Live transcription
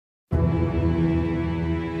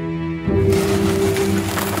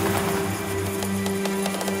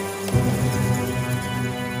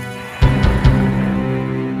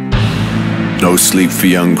sleep for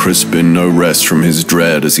young Crispin, no rest from his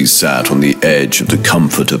dread as he sat on the edge of the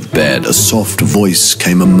comfort of bed. A soft voice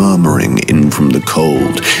came a-murmuring in from the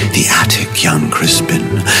cold. The attic, young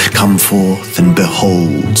Crispin, come forth and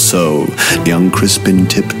behold. So, young Crispin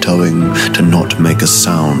tiptoeing to not make a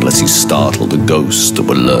sound, lest he startle the ghosts that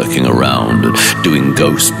were lurking around, doing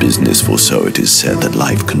ghost business, for so it is said that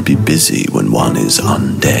life can be busy when one is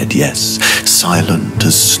undead. Yes, silent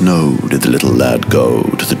as snow did the little lad go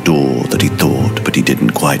to the door that he thought, but he didn't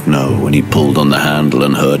quite know. When he pulled on the handle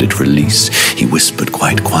and heard it release, he whispered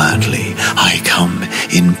quite quietly, I come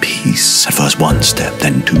in peace. At first 1 step,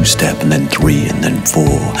 then 2 step, and then 3, and then 4,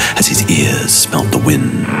 as his ears smelt the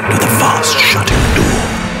wind of the fast shutting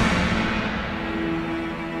door.